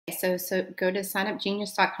so go to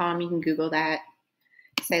signupgenius.com. You can Google that.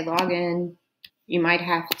 Say log in. You might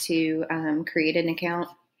have to create an account.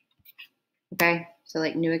 Okay, so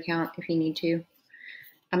like new account if you need to.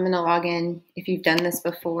 I'm going to log in. If you've done this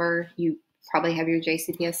before, you probably have your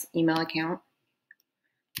JCPS email account.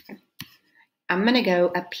 Okay. I'm going to go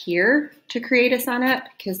up here to create a sign up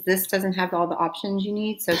because this doesn't have all the options you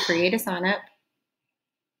need. So create a sign up.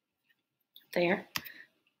 There.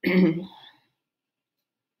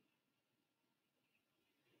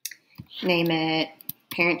 Name it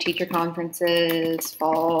parent-teacher conferences,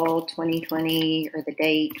 fall 2020, or the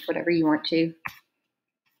date, whatever you want to.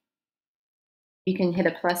 You can hit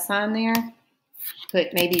a plus sign there,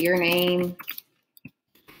 put maybe your name,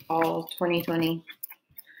 fall 2020,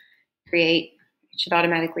 create. It should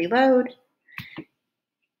automatically load.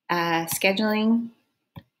 Scheduling,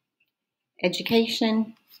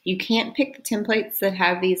 education. You can't pick the templates that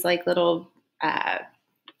have these like little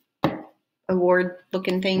award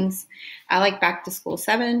looking things. I like back to school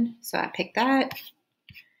 7, so I picked that.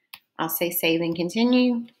 I'll say save and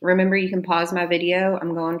continue. Remember, you can pause my video.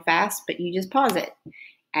 I'm going fast, but you just pause it.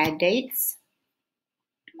 Add dates.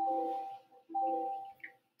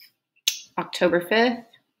 October 5th.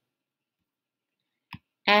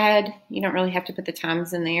 Add, you don't really have to put the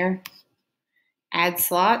times in there. Add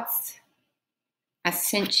slots. I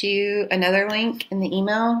sent you another link in the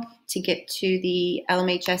email to get to the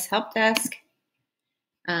LMHS help desk.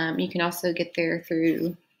 You can also get there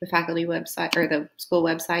through the faculty website or the school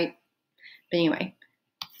website. But anyway,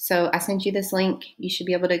 so I sent you this link. You should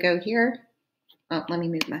be able to go here. Oh, let me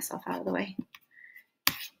move myself out of the way.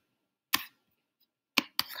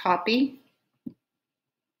 Copy.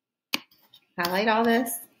 Highlight all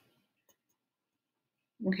this.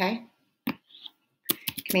 Okay.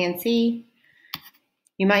 Command C.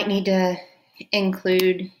 You might need to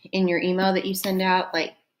include in your email that you send out,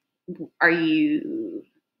 like, are you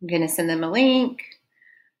going to send them a link?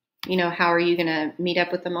 You know, how are you going to meet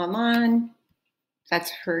up with them online?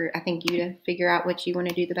 That's for, I think, you to figure out what you want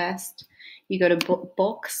to do the best. You go to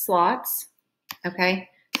bulk slots. Okay.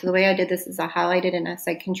 So the way I did this is I highlighted and I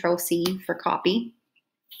said Control C for copy,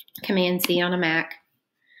 Command C on a Mac.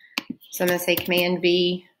 So I'm going to say Command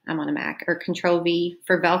V, I'm on a Mac, or Control V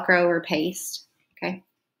for Velcro or paste. Okay.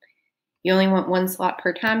 You only want 1 slot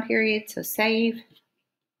per time period, so save.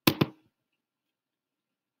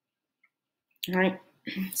 All right.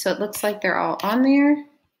 So it looks like they're all on there.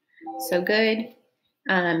 So good.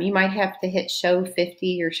 You might have to hit show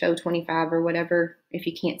 50 or show 25 or whatever if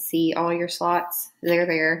you can't see all your slots. They're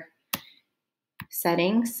there.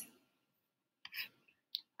 Settings.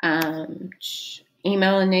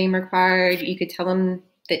 Email and name required. You could tell them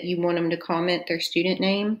that you want them to comment their student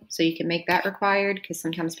name, so you can make that required because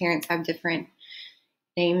sometimes parents have different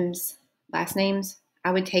names, last names.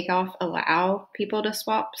 I would take off allow people to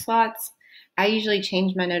swap slots. I usually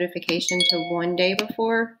change my notification to 1 day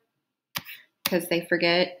before because they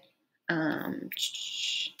forget.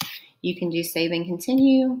 You can do save and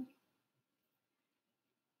continue.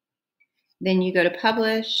 Then you go to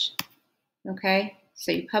publish. Okay,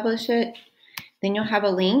 so you publish it. Then you'll have a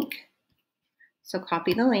link. So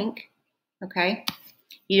copy the link. Okay.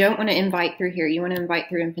 You don't want to invite through here. You want to invite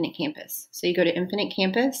through Infinite Campus. So you go to Infinite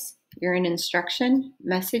Campus. You're in Instruction,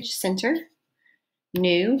 Message Center,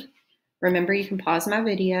 New. Remember, you can pause my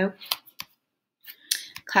video.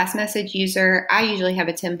 Class message user. I usually have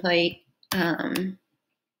a template that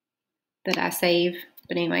I save.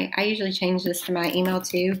 But anyway, I usually change this to my email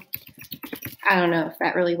too. I don't know if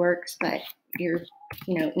that really works, but your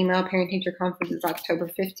email parent-teacher conference is October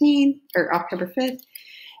 15th or October 5th.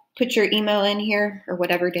 Put your email in here or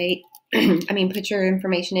whatever date. Put your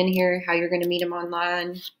information in here, how you're going to meet them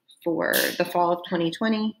online for the fall of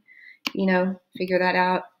 2020. Figure that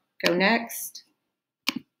out. Go next.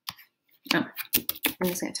 Oh, I'm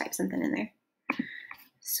just going to type something in there.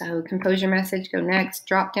 So compose your message, go next.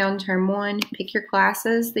 Drop down term 1. Pick your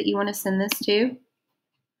classes that you want to send this to.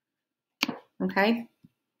 Okay.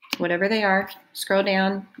 Whatever they are, scroll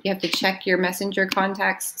down. You have to check your messenger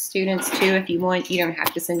contacts, students too, if you want. You don't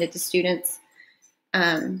have to send it to students.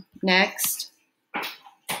 Next.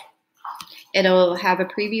 It'll have a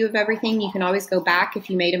preview of everything. You can always go back if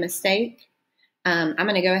you made a mistake. I'm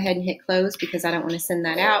going to go ahead and hit close because I don't want to send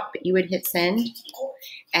that out, but you would hit send.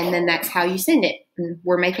 And then that's how you send it. And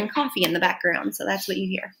we're making coffee in the background, so that's what you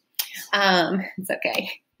hear. It's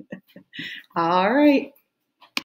okay. All right.